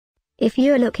If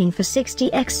you're looking for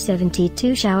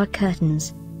 60x72 shower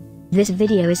curtains, this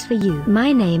video is for you.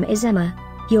 My name is Emma,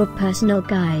 your personal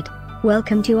guide.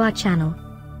 Welcome to our channel.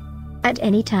 At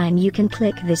any time you can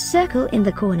click this circle in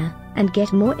the corner, and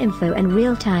get more info and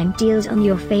real-time deals on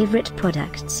your favorite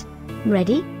products.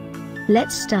 Ready?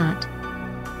 Let's start.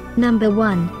 Number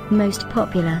 1, Most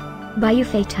Popular, by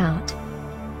Ufaitheart.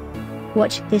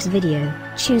 Watch this video,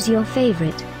 choose your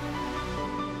favorite.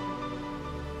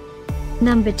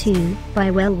 Number 2,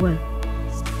 by Welwo.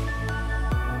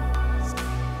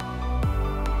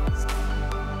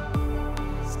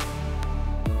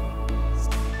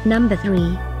 Number 3,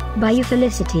 by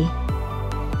Ufelicity.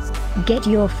 Get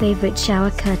your favorite shower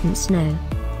curtains now.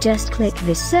 Just click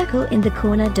this circle in the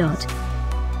corner dot.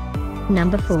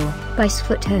 Number 4, by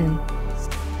Sfoothome.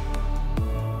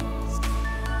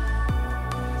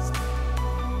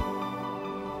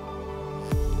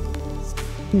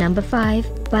 Number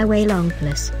 5, by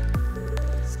Waylongplus.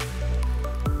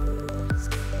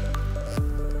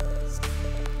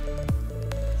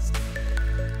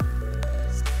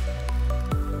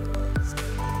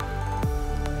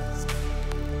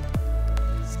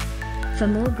 For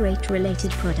more great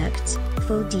related products,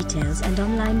 full details and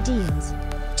online deals,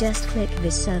 just click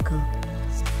this circle.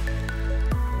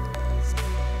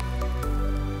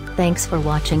 Thanks for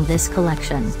watching this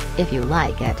collection. If you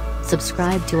like it,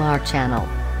 subscribe to our channel.